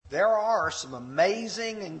There are some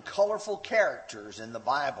amazing and colorful characters in the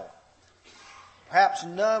Bible. Perhaps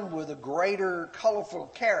none with a greater colorful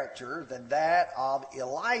character than that of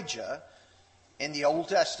Elijah in the Old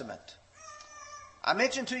Testament. I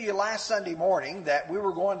mentioned to you last Sunday morning that we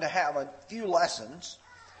were going to have a few lessons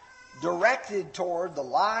directed toward the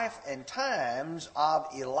life and times of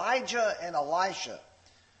Elijah and Elisha,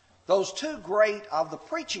 those two great of the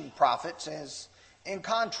preaching prophets, as in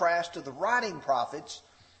contrast to the writing prophets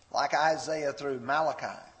like Isaiah through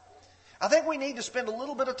Malachi. I think we need to spend a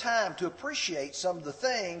little bit of time to appreciate some of the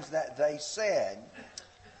things that they said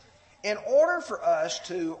in order for us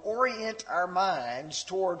to orient our minds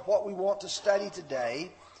toward what we want to study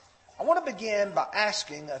today. I want to begin by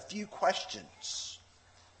asking a few questions.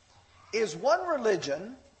 Is one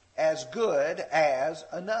religion as good as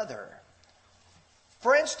another?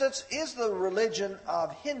 For instance, is the religion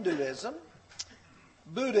of Hinduism,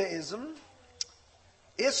 Buddhism,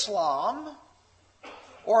 Islam,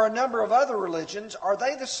 or a number of other religions, are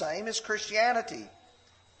they the same as Christianity?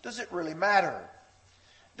 Does it really matter?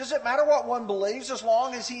 Does it matter what one believes as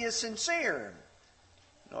long as he is sincere?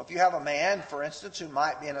 You know, if you have a man, for instance, who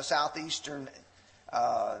might be in a southeastern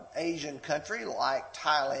Asian country like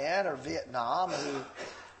Thailand or Vietnam who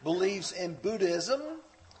believes in Buddhism,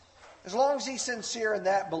 as long as he's sincere in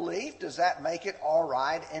that belief, does that make it all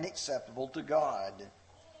right and acceptable to God?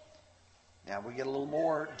 Now we get a little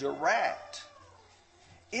more direct.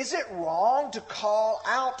 Is it wrong to call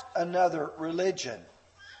out another religion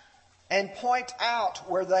and point out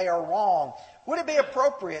where they are wrong? Would it be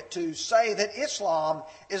appropriate to say that Islam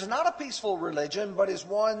is not a peaceful religion, but is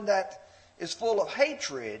one that is full of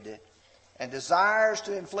hatred and desires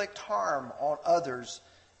to inflict harm on others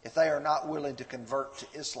if they are not willing to convert to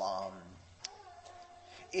Islam?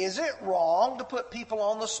 Is it wrong to put people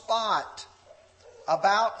on the spot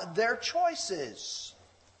about their choices?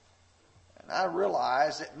 And I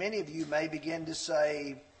realize that many of you may begin to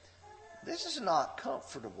say, this is not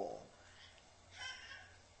comfortable.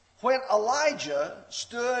 When Elijah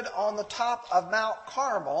stood on the top of Mount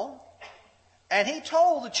Carmel and he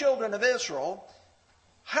told the children of Israel,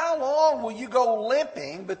 how long will you go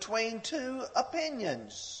limping between two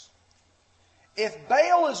opinions? If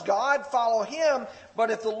Baal is God, follow him,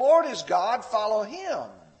 but if the Lord is God, follow him.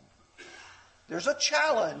 There's a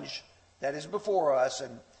challenge that is before us.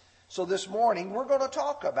 And so this morning we're going to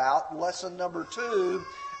talk about lesson number 2,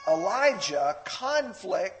 Elijah,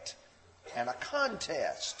 conflict and a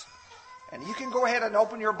contest. And you can go ahead and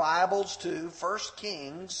open your Bibles to 1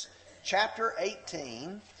 Kings chapter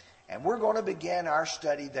 18, and we're going to begin our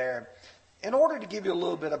study there. In order to give you a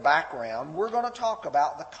little bit of background, we're going to talk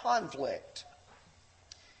about the conflict.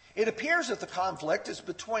 It appears that the conflict is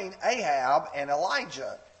between Ahab and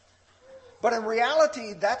Elijah. But in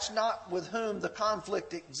reality, that's not with whom the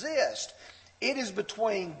conflict exists. It is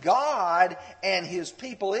between God and his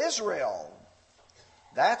people Israel.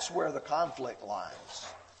 That's where the conflict lies.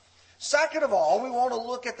 Second of all, we want to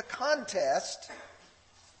look at the contest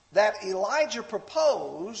that Elijah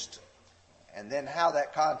proposed and then how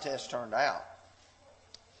that contest turned out.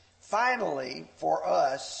 Finally, for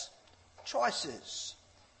us, choices.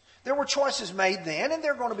 There were choices made then, and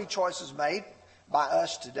there are going to be choices made by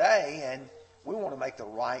us today, and we want to make the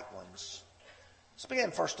right ones. Let's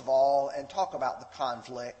begin first of all and talk about the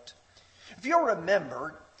conflict. If you'll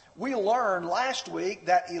remember, we learned last week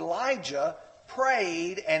that Elijah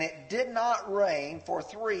prayed and it did not rain for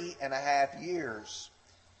 3.5 years.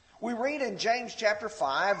 We read in James chapter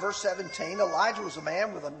 5, verse 17, Elijah was a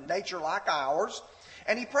man with a nature like ours,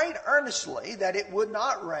 and he prayed earnestly that it would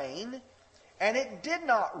not rain, and it did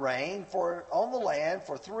not rain on the land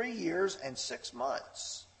for 3 years and 6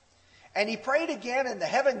 months. And he prayed again, and the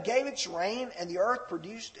heaven gave its rain, and the earth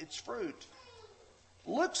produced its fruit.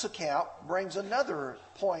 Luke's account brings another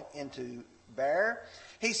point into bear.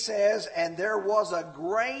 He says, and there was a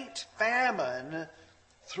great famine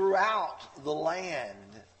throughout the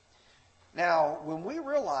land. Now, when we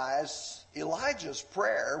realize Elijah's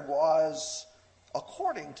prayer was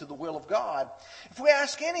according to the will of God, if we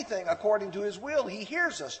ask anything according to his will, he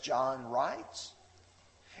hears us, John writes.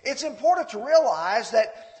 It's important to realize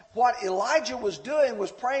that what Elijah was doing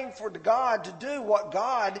was praying for God to do what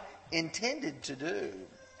God intended to do,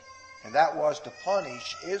 and that was to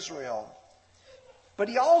punish Israel. But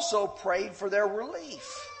he also prayed for their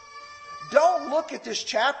relief. Don't look at this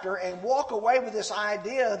chapter and walk away with this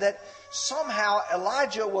idea that somehow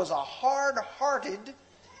Elijah was a hard-hearted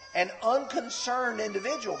and unconcerned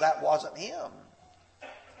individual. That wasn't him.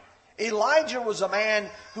 Elijah was a man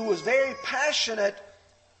who was very passionate,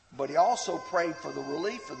 but he also prayed for the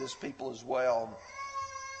relief of this people as well.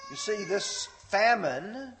 You see, this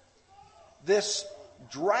famine, this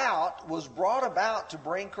drought was brought about to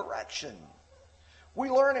bring correction. We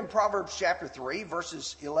learn in Proverbs chapter 3,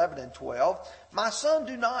 verses 11 and 12, "My son,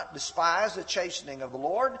 do not despise the chastening of the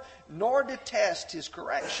Lord, nor detest his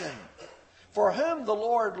correction. For whom the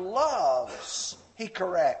Lord loves, he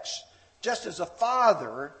corrects, just as a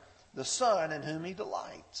father the son in whom he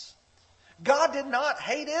delights." God did not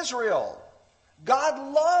hate Israel. God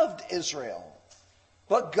loved Israel.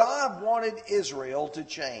 But God wanted Israel to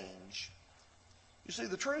change. You see,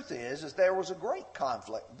 the truth is there was a great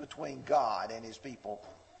conflict between God and his people.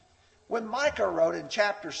 When Micah wrote in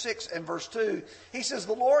chapter 6 and verse 2, he says,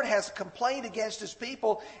 "The Lord has complained against his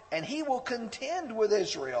people, and he will contend with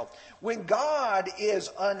Israel." When God is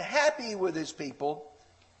unhappy with his people,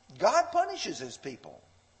 God punishes his people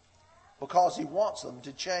because he wants them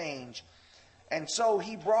to change. And so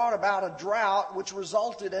he brought about a drought which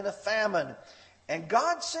resulted in a famine. And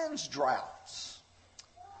God sends droughts.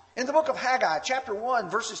 In the book of Haggai, chapter 1,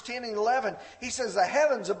 verses 10 and 11, he says, "The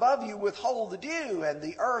heavens above you withhold the dew, and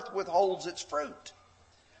the earth withholds its fruit.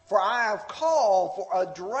 For I have called for a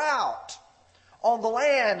drought on the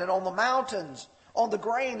land and on the mountains, on the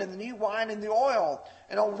grain and the new wine and the oil,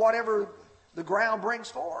 and on whatever the ground brings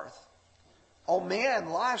forth, on men,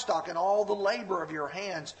 livestock, and all the labor of your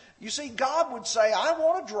hands." You see, God would say, "I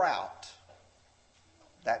want a drought."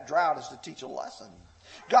 That drought is to teach a lesson.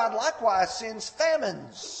 God likewise sends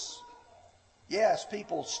famines. Yes,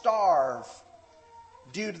 people starve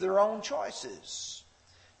due to their own choices.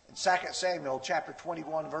 In 2 Samuel chapter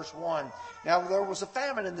 21, verse 1, "Now there was a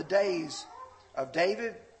famine in the days of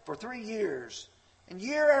David for 3 years. And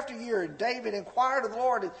year after year, David inquired of the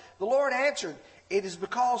Lord. And the Lord answered, 'It is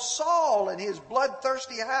because Saul and his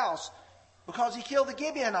bloodthirsty house, because he killed the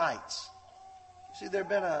Gibeonites.'" You see, there had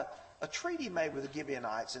been a treaty made with the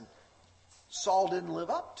Gibeonites, and Saul didn't live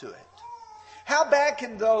up to it. How bad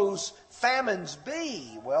can those famines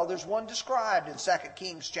be? Well, there's one described in 2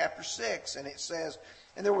 Kings chapter 6, and it says,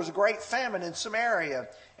 "And there was a great famine in Samaria,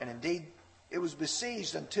 and indeed it was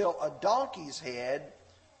besieged until a donkey's head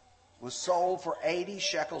was sold for 80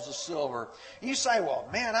 shekels of silver." You say, "Well,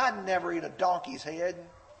 man, I'd never eat a donkey's head."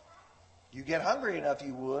 You get hungry enough,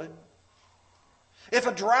 you would. If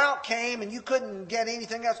a drought came and you couldn't get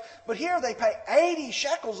anything else. But here they pay 80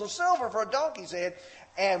 shekels of silver for a donkey's head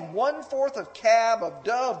and 1/4 of cab of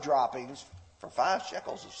dove droppings for 5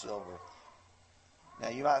 shekels of silver. Now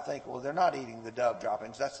you might think, well, they're not eating the dove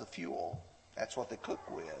droppings. That's the fuel. That's what they cook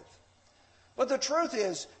with. But the truth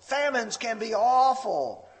is, famines can be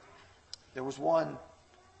awful. There was one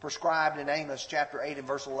prescribed in Amos chapter 8 and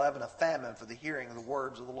verse 11, a famine for the hearing of the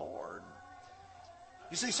words of the Lord.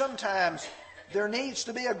 You see, sometimes there needs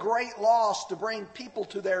to be a great loss to bring people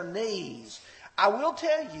to their knees. I will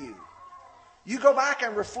tell you, you go back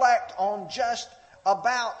and reflect on just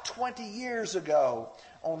about 20 years ago,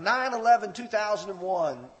 on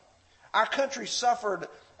 9/11/2001, our country suffered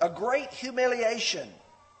a great humiliation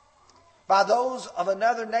by those of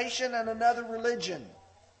another nation and another religion.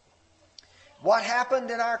 What happened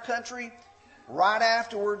in our country? Right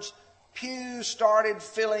afterwards, pews started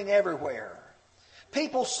filling everywhere.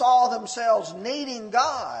 People saw themselves needing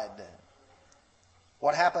God.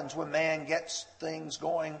 What happens when man gets things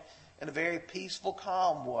going in a very peaceful,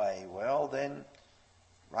 calm way? Well, then,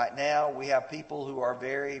 right now, we have people who are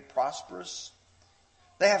very prosperous.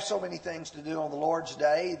 They have so many things to do on the Lord's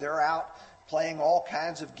Day. They're out playing all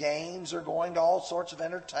kinds of games. They're going to all sorts of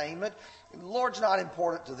entertainment. The Lord's not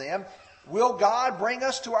important to them. Will God bring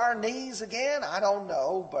us to our knees again? I don't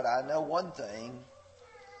know, but I know one thing.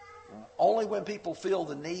 Only when people feel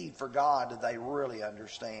the need for God do they really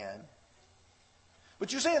understand.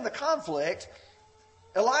 But you see, in the conflict,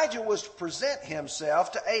 Elijah was to present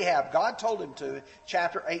himself to Ahab. God told him to,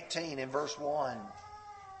 chapter 18 in verse 1.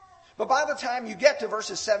 But by the time you get to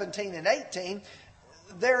verses 17 and 18,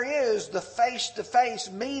 there is the face-to-face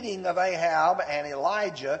meeting of Ahab and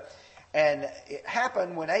Elijah. And it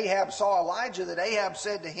happened when Ahab saw Elijah that Ahab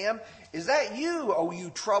said to him, "Is that you, O you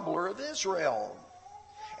troubler of Israel?"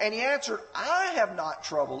 And he answered, "I have not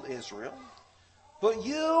troubled Israel, but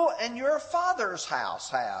you and your father's house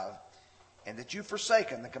have, and that you've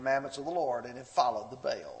forsaken the commandments of the Lord and have followed the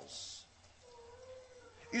Baals."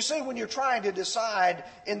 You see, when you're trying to decide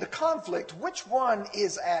in the conflict which one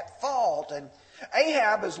is at fault, and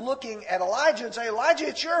Ahab is looking at Elijah and saying, "Elijah,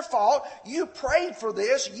 it's your fault. You prayed for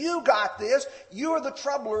this. You got this. You are the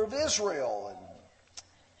troubler of Israel."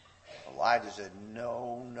 And Elijah said,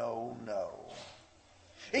 "No, no, no."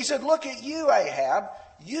 He said, "Look at you, Ahab.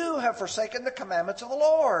 You have forsaken the commandments of the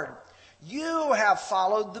Lord. You have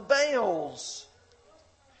followed the Baals.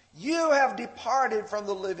 You have departed from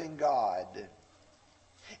the living God."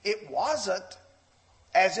 It wasn't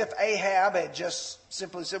as if Ahab had just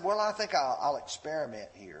simply said, well, I think I'll experiment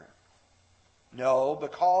here. No,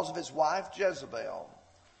 because of his wife Jezebel.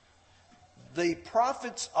 The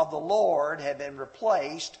prophets of the Lord had been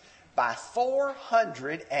replaced by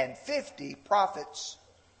 450 prophets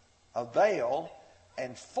of Baal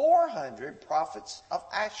and 400 prophets of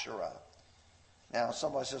Asherah. Now,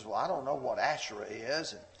 somebody says, well, I don't know what Asherah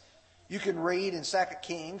is. And you can read in 2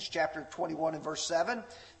 Kings chapter 21 and verse 7.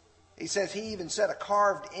 He says he even set a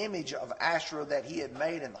carved image of Asherah that he had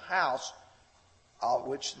made in the house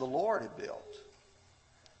which the Lord had built.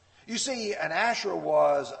 You see, an Asherah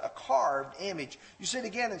was a carved image. You see it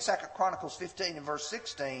again in 2 Chronicles 15 and verse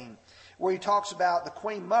 16, where he talks about the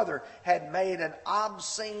queen mother had made an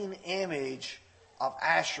obscene image of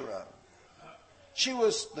Asherah. She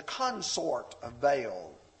was the consort of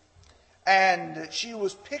Baal. And she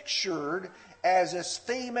was pictured as this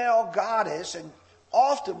female goddess and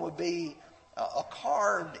often would be a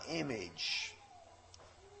carved image.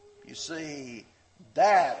 You see,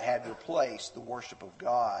 that had replaced the worship of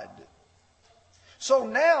God. So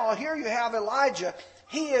now, here you have Elijah.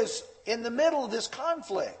 He is in the middle of this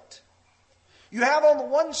conflict. You have on the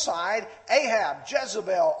one side Ahab,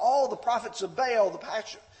 Jezebel, all the prophets of Baal, the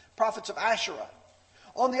prophets of Asherah.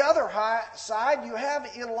 On the other side, you have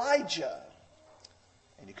Elijah.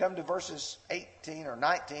 And you come to verses 18 or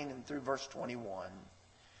 19 and through verse 21.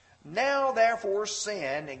 Now therefore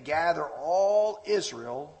send and gather all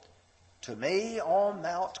Israel to me on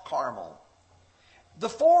Mount Carmel, the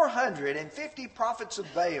 450 prophets of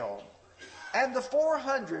Baal, and the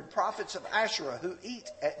 400 prophets of Asherah who eat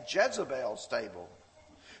at Jezebel's table.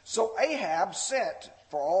 So Ahab sent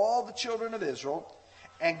for all the children of Israel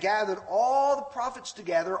and gathered all the prophets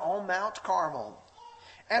together on Mount Carmel.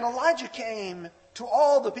 And Elijah came to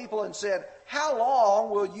all the people and said, how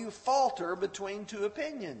long will you falter between two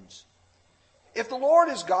opinions? If the Lord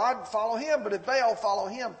is God, follow him, but if Baal, follow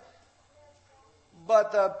him.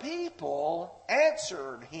 But the people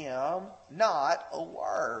answered him not a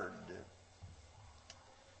word.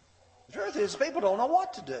 The truth is, people don't know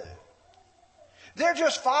what to do. They're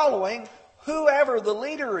just following whoever the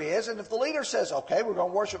leader is, and if the leader says, okay, we're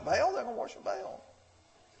going to worship Baal, they're going to worship Baal.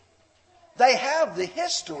 They have the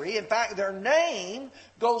history. In fact, their name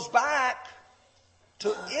goes back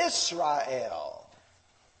to Israel,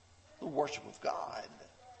 the worship of God.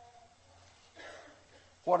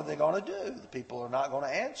 What are they going to do? The people are not going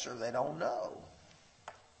to answer. They don't know.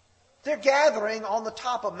 They're gathering on the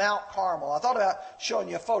top of Mount Carmel. I thought about showing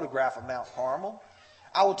you a photograph of Mount Carmel.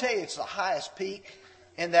 I will tell you it's the highest peak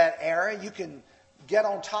in that area. You can get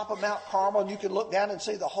on top of Mount Carmel and you can look down and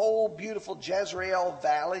see the whole beautiful Jezreel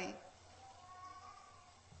Valley.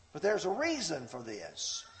 But there's a reason for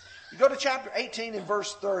this. You go to chapter 18 and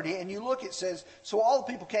verse 30 and you look, it says, so all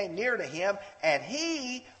the people came near to him and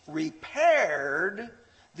he repaired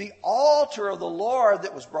the altar of the Lord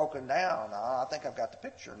that was broken down. I think I've got the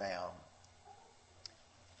picture now.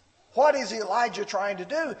 What is Elijah trying to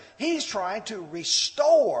do? He's trying to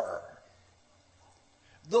restore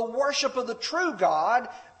the worship of the true God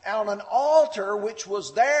on an altar which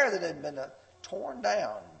was there that had been torn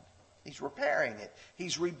down. He's repairing it.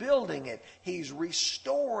 He's rebuilding it. He's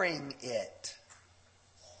restoring it.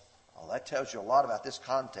 Oh, that tells you a lot about this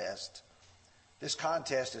contest. This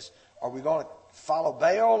contest is, are we going to follow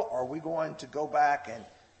Baal, or are we going to go back and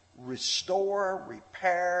restore,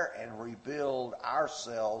 repair, and rebuild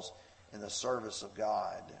ourselves in the service of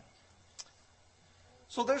God?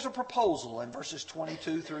 So there's a proposal in verses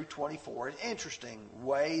 22 through 24. An interesting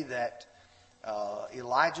way that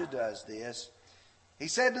Elijah does this. He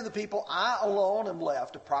said to the people, I alone am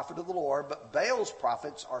left, a prophet of the Lord, but Baal's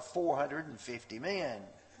prophets are 450 men.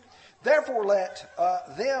 Therefore let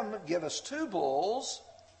them give us 2 bulls,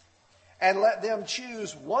 and let them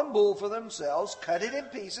choose 1 bull for themselves, cut it in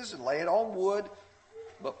pieces, and lay it on wood,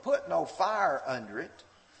 but put no fire under it.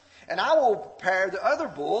 And I will prepare the other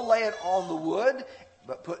bull, lay it on the wood,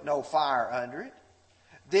 but put no fire under it.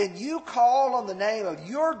 Then you call on the name of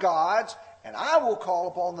your gods, and I will call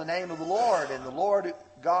upon the name of the Lord. And the Lord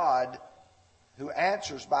God, who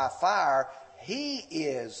answers by fire, he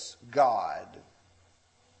is God.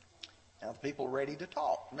 Now the people are ready to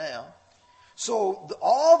talk now. So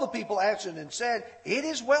all the people answered and said, it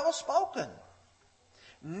is well spoken.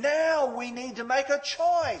 Now we need to make a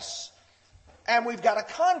choice. And we've got a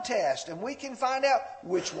contest, and we can find out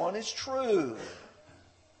which one is true.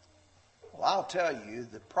 Well, I'll tell you,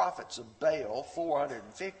 the prophets of Baal,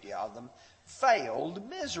 450 of them, failed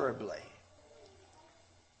miserably.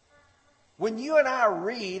 When you and I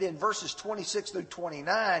read in verses 26 through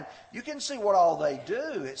 29, you can see what all they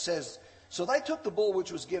do. It says, So they took the bull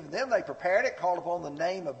which was given them. They prepared it, called upon the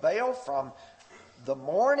name of Baal from the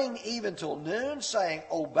morning even till noon, saying,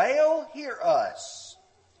 O Baal, hear us.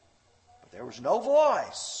 But there was no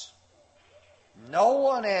voice. No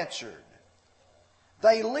one answered.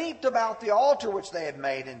 They leaped about the altar which they had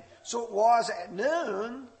made. And so it was at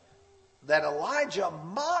noon that Elijah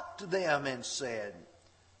mocked them and said,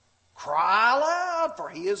 Cry aloud, for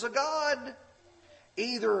he is a god.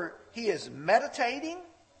 Either he is meditating,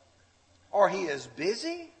 or he is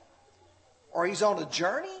busy, or he's on a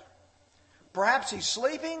journey. Perhaps he's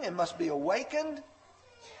sleeping and must be awakened.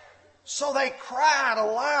 So they cried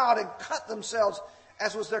aloud and cut themselves,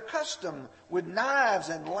 as was their custom, with knives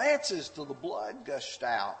and lances till the blood gushed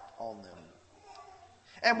out on them.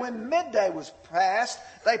 And when midday was past,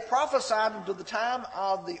 they prophesied until the time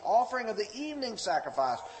of the offering of the evening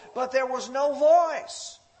sacrifice. But there was no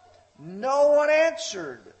voice. No one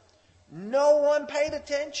answered. No one paid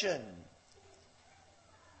attention.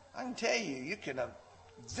 I can tell you, you can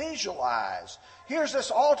visualize. Here's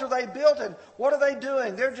this altar they built, and what are they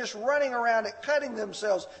doing? They're just running around it, cutting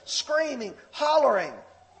themselves, screaming, hollering.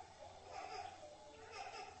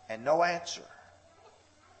 And no answer.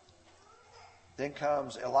 Then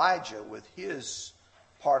comes Elijah with his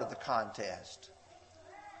part of the contest.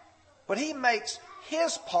 But he makes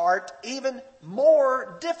his part even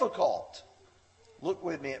more difficult. Look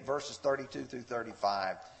with me at verses 32 through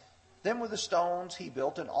 35. Then with the stones he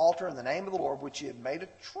built an altar in the name of the Lord, which he had made a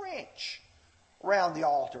trench around the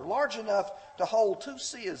altar, large enough to hold 2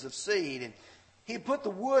 seahs of seed. And he put the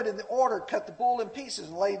wood in the order, cut the bull in pieces,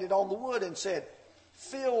 and laid it on the wood, and said,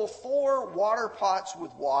 Fill 4 water pots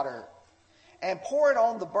with water, and pour it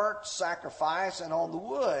on the burnt sacrifice and on the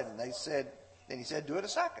wood. And he said, do it a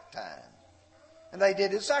second time. And they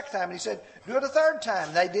did it a second time. And he said, do it a third time.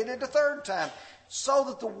 And they did it a third time. So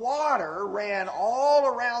that the water ran all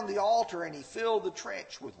around the altar, and he filled the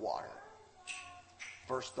trench with water.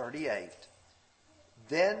 Verse 38.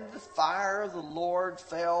 Then the fire of the Lord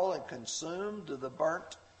fell and consumed the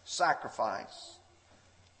burnt sacrifice,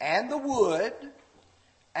 and the wood,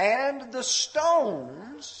 and the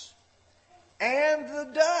stones, and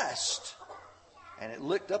the dust, and it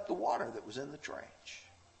licked up the water that was in the trench.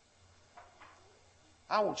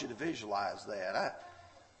 I want you to visualize that.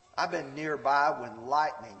 I've been nearby when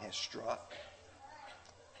lightning has struck.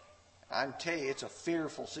 I can tell you it's a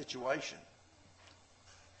fearful situation.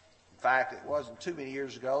 In fact, it wasn't too many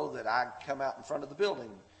years ago that I'd come out in front of the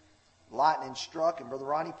building. Lightning struck, and Brother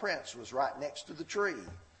Ronnie Prince was right next to the tree.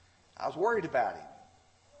 I was worried about him.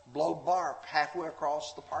 Blow bark halfway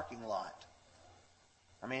across the parking lot.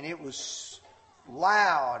 I mean, it was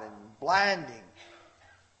loud and blinding.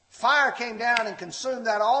 Fire came down and consumed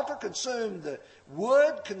that altar, consumed the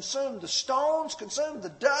wood, consumed the stones, consumed the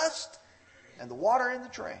dust, and the water in the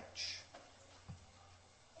trench.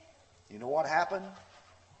 You know what happened?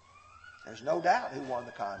 There's no doubt who won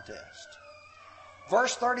the contest.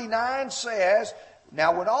 Verse 39 says,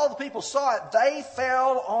 Now when all the people saw it, they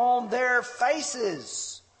fell on their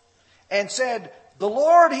faces and said, The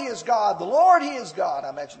Lord, He is God. The Lord, He is God. I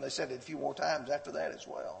imagine they said it a few more times after that as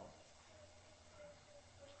well.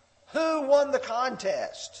 Who won the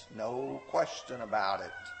contest? No question about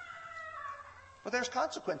it. But there's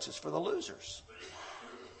consequences for the losers.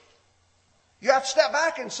 You have to step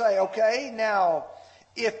back and say, okay, now,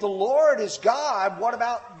 if the Lord is God, what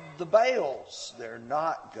about the Baals? They're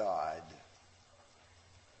not God.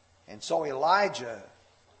 And so Elijah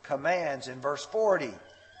commands in verse 40,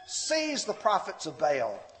 Seize the prophets of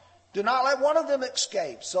Baal. Do not let one of them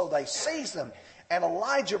escape. So they seized them. And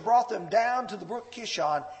Elijah brought them down to the brook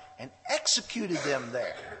Kishon and executed them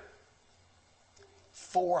there.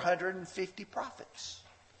 450 prophets.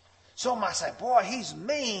 Some might say, boy, he's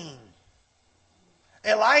mean.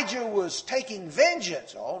 Elijah was taking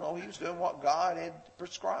vengeance. Oh, no, he was doing what God had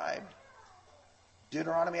prescribed.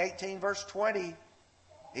 Deuteronomy 18, verse 20,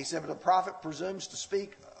 he said, If a prophet presumes to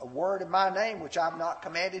speak a word in my name, which I've not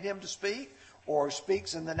commanded him to speak, or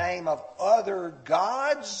speaks in the name of other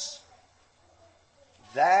gods,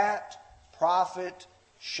 that prophet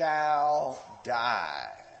shall die.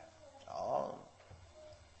 Oh.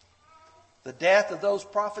 The death of those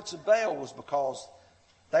prophets of Baal was because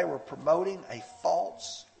they were promoting a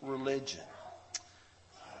false religion.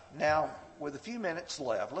 Now, with a few minutes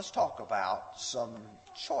left, let's talk about some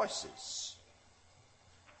choices.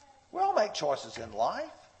 We all make choices in life.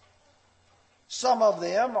 Some of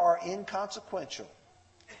them are inconsequential.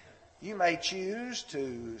 You may choose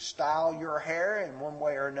to style your hair in one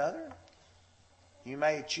way or another. You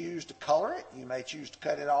may choose to color it. You may choose to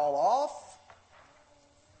cut it all off.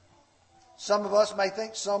 Some of us may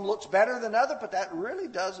think some looks better than other, but that really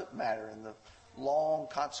doesn't matter in the long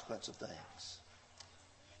consequence of things.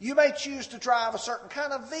 You may choose to drive a certain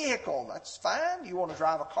kind of vehicle. That's fine. You want to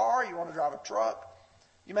drive a car, you want to drive a truck.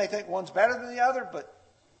 You may think one's better than the other, but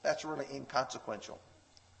that's really inconsequential.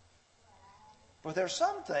 But there's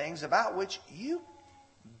some things about which you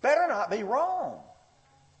better not be wrong.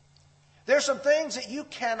 There's some things that you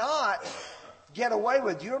cannot get away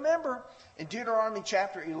with. You remember in Deuteronomy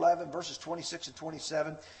chapter 11, verses 26 and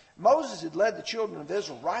 27, Moses had led the children of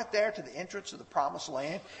Israel right there to the entrance of the promised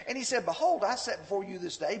land. And he said, behold, I set before you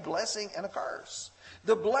this day blessing and a curse.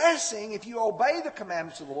 The blessing, if you obey the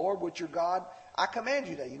commandments of the Lord, which your God, I command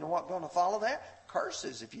you today. You know what's going to follow that?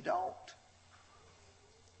 Curses if you don't.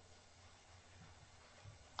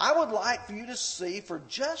 I would like for you to see for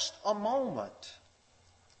just a moment,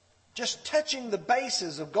 just touching the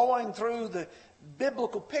bases of going through the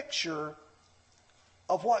biblical picture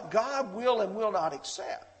of what God will and will not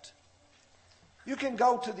accept. You can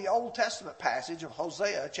go to the Old Testament passage of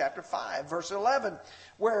Hosea chapter 5, verse 11,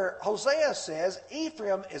 where Hosea says,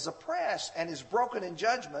 Ephraim is oppressed and is broken in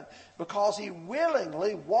judgment because he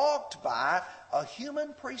willingly walked by a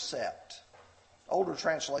human precept. Older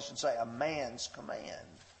translations say a man's command.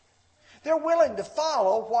 They're willing to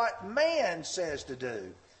follow what man says to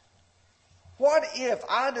do. What if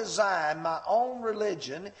I design my own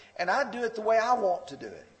religion and I do it the way I want to do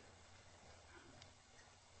it?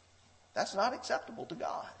 That's not acceptable to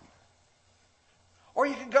God. Or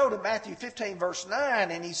you can go to Matthew 15, verse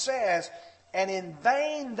 9, and he says, and in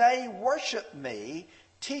vain they worship me,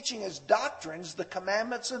 teaching as doctrines the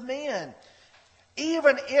commandments of men.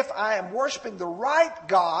 Even if I am worshiping the right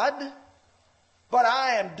God, but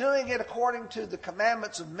I am doing it according to the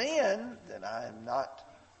commandments of men, then I am not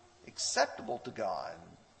acceptable to God.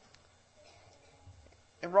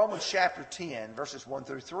 In Romans chapter 10, verses 1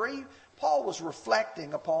 through 3, Paul was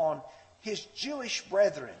reflecting upon his Jewish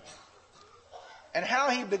brethren and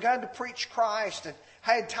how he begun to preach Christ and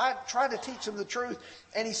had tried to teach them the truth.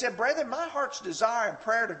 And he said, brethren, my heart's desire and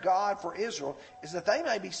prayer to God for Israel is that they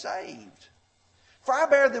may be saved. For I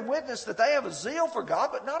bear them witness that they have a zeal for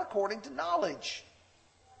God, but not according to knowledge.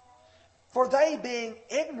 For they, being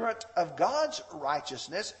ignorant of God's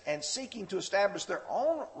righteousness and seeking to establish their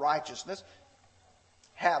own righteousness,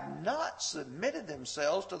 have not submitted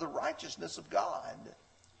themselves to the righteousness of God.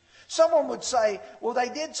 Someone would say, well, they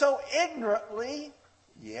did so ignorantly.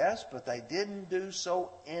 Yes, but they didn't do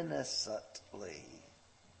so innocently.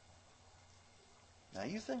 Now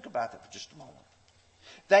you think about that for just a moment.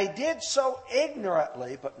 They did so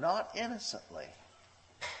ignorantly, but not innocently.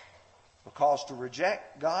 Because to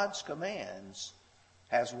reject God's commands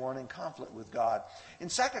has one in conflict with God. In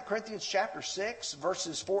 2 Corinthians chapter 6,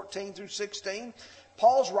 verses 14 through 16,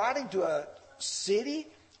 Paul's writing to a city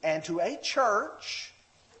and to a church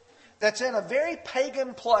that's in a very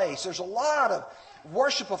pagan place. There's a lot of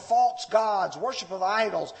worship of false gods, worship of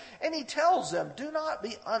idols. And he tells them, do not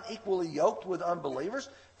be unequally yoked with unbelievers.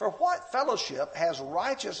 For what fellowship has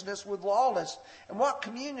righteousness with lawlessness? And what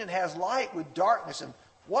communion has light with darkness? And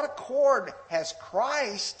what accord has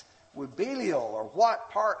Christ with Belial? Or what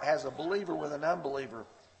part has a believer with an unbeliever?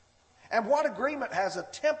 And what agreement has a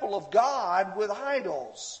temple of God with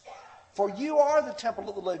idols? For you are the temple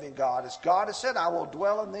of the living God. As God has said, I will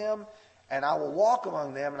dwell in them, and I will walk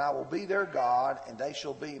among them, and I will be their God, and they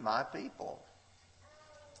shall be my people.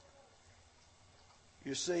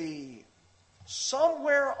 You see,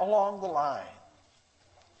 somewhere along the line,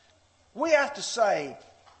 we have to say,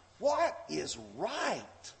 what is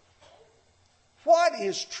right? What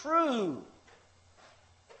is true?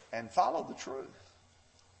 And follow the truth.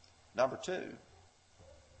 Number 2,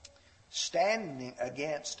 standing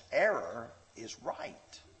against error is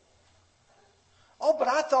right. Oh, but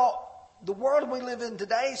I thought the world we live in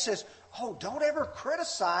today says, oh, don't ever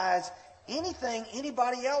criticize anything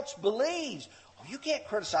anybody else believes. Oh, you can't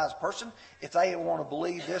criticize a person if they want to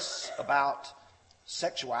believe this about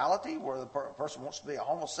sexuality, where the person wants to be a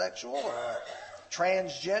homosexual or a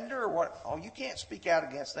transgender or what. Oh, you can't speak out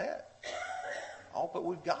against that. Oh, but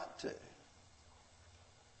we've got to.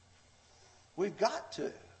 We've got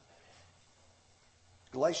to.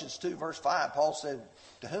 Galatians 2 verse 5, Paul said,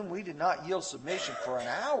 to whom we did not yield submission for an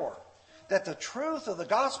hour, that the truth of the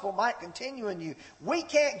gospel might continue in you. We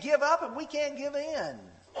can't give up and we can't give in.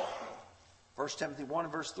 1 Timothy 1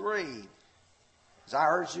 and verse 3, as I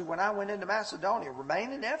urged you when I went into Macedonia,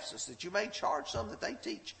 remain in Ephesus, that you may charge some that they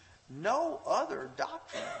teach no other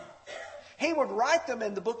doctrine. He would write them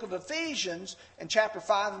in the book of Ephesians in chapter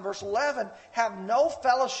 5 and verse 11, have no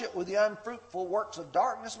fellowship with the unfruitful works of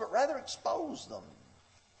darkness, but rather expose them.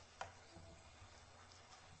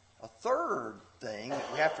 A third thing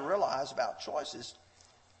that we have to realize about choices,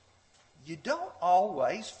 you don't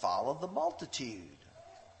always follow the multitude.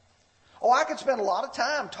 Oh, I could spend a lot of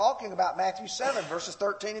time talking about Matthew 7, verses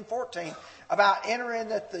 13 and 14, about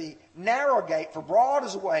entering at the narrow gate, for broad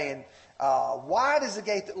is the way, and wide is the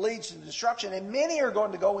gate that leads to destruction, and many are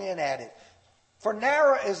going to go in at it. For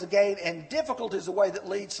narrow is the gate, and difficult is the way that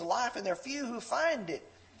leads to life, and there are few who find it.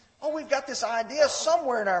 Oh, we've got this idea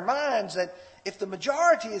somewhere in our minds that if the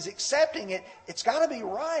majority is accepting it, it's got to be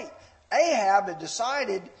right. Ahab had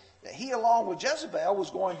decided that he, along with Jezebel,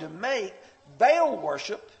 was going to make Baal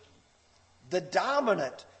worship the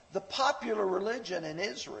dominant, the popular religion in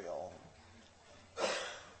Israel.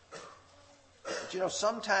 But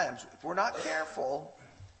sometimes if we're not careful,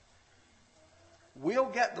 we'll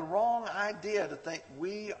get the wrong idea to think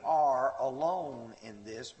we are alone in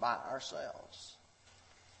this by ourselves.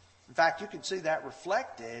 In fact, you can see that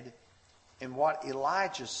reflected in what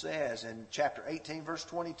Elijah says in chapter 18, verse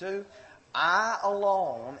 22. I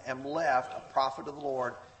alone am left a prophet of the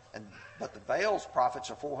Lord, but the Baal's prophets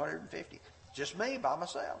are 450. Just me by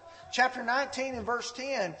myself. Chapter 19 and verse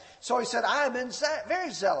 10. So he said, I have been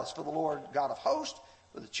very zealous for the Lord God of hosts,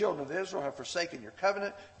 but the children of Israel have forsaken your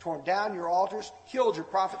covenant, torn down your altars, killed your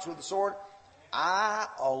prophets with the sword. I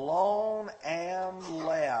alone am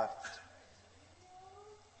left.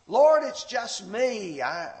 Lord, it's just me.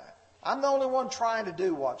 I'm the only one trying to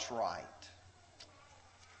do what's right.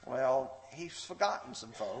 Well, he's forgotten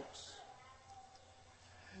some folks.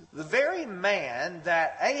 The very man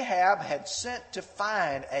that Ahab had sent to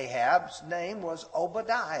find Ahab's name was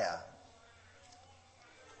Obadiah.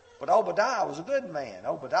 But Obadiah was a good man.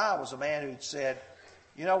 Obadiah was a man who'd said,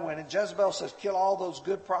 when Jezebel says, kill all those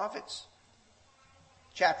good prophets,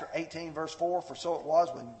 chapter 18, verse 4, for so it was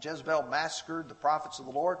when Jezebel massacred the prophets of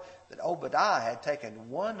the Lord, that Obadiah had taken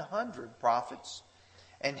 100 prophets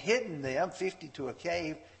and hidden them, 50 to a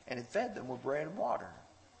cave, and had fed them with bread and water.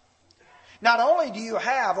 Not only do you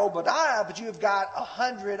have Obadiah, but you've got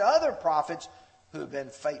 100 other prophets who have been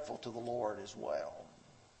faithful to the Lord as well.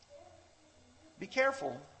 Be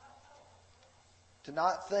careful to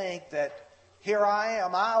not think that here I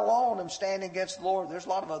am, I alone am standing against the Lord. There's a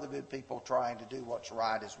lot of other good people trying to do what's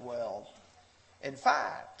right as well. In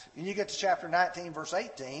fact, when you get to chapter 19, verse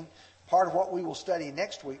 18, part of what we will study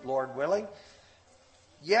next week, Lord willing,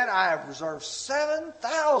 yet I have reserved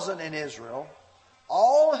 7,000 in Israel,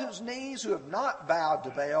 all whose knees who have not bowed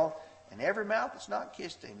to Baal, and every mouth that's not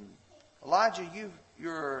kissed him. Elijah,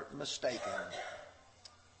 you're mistaken.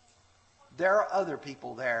 There are other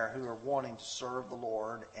people there who are wanting to serve the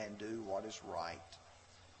Lord and do what is right.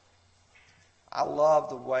 I love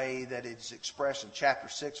the way that it's expressed in chapter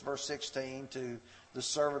 6, verse 16 to the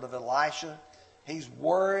servant of Elisha. He's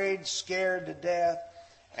worried, scared to death,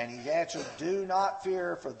 and he answered, do not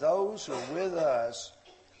fear, for those who are with us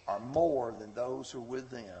are more than those who are with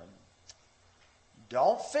them.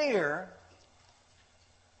 Don't fear.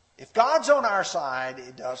 If God's on our side,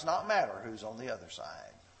 it does not matter who's on the other side.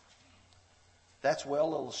 That's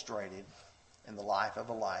well illustrated in the life of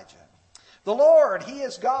Elijah. The Lord, He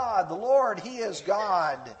is God. The Lord, He is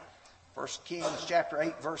God. 1 Kings chapter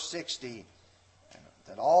 8, verse 60.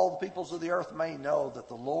 That all the peoples of the earth may know that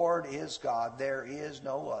the Lord is God. There is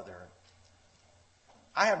no other.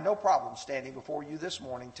 I have no problem standing before you this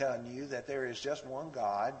morning telling you that there is just one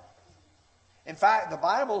God. In fact, the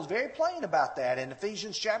Bible is very plain about that. In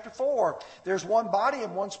Ephesians chapter 4, there's one body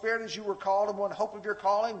and one spirit as you were called, and one hope of your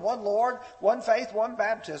calling, one Lord, one faith, one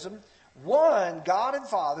baptism, one God and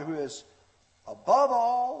Father who is above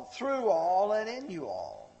all, through all, and in you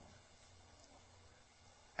all.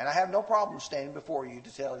 And I have no problem standing before you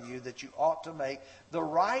to tell you that you ought to make the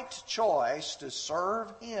right choice to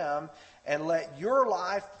serve Him and let your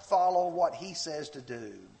life follow what He says to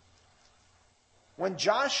do. When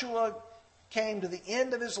Joshua came to the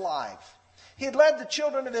end of his life, he had led the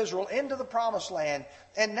children of Israel into the promised land,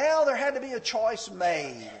 and now there had to be a choice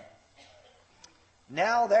made.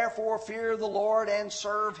 Now therefore fear the Lord and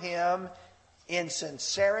serve Him in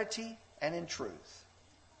sincerity and in truth.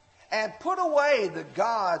 And put away the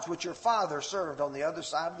gods which your father served on the other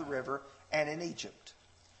side of the river and in Egypt.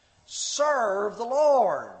 Serve the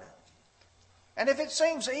Lord. And if it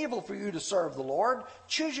seems evil for you to serve the Lord,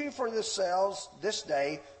 choose you for yourselves this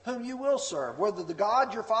day whom you will serve, whether the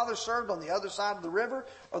God your father served on the other side of the river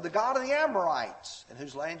or the God of the Amorites in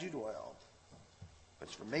whose land you dwell. But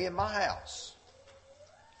as for me and my house,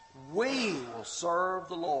 we will serve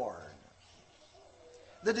the Lord.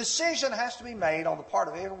 The decision has to be made on the part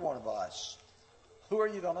of every one of us. Who are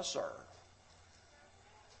you going to serve?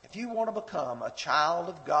 If you want to become a child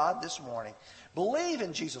of God this morning, believe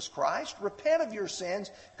in Jesus Christ, repent of your sins,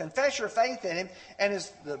 confess your faith in Him, and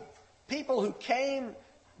as the people who came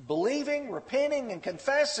believing, repenting, and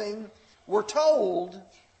confessing were told,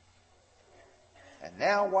 and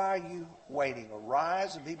now why are you waiting?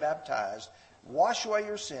 Arise and be baptized, wash away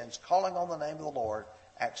your sins, calling on the name of the Lord,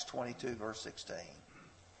 Acts 22, verse 16.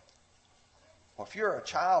 Well, if you're a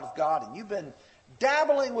child of God and you've been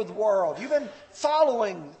dabbling with the world, you've been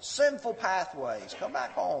following sinful pathways, come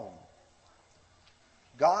back home.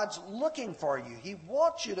 God's looking for you. He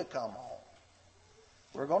wants you to come home.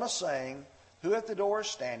 We're going to sing, Who at the Door is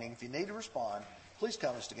Standing. If you need to respond, please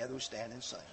come as together we stand and sing.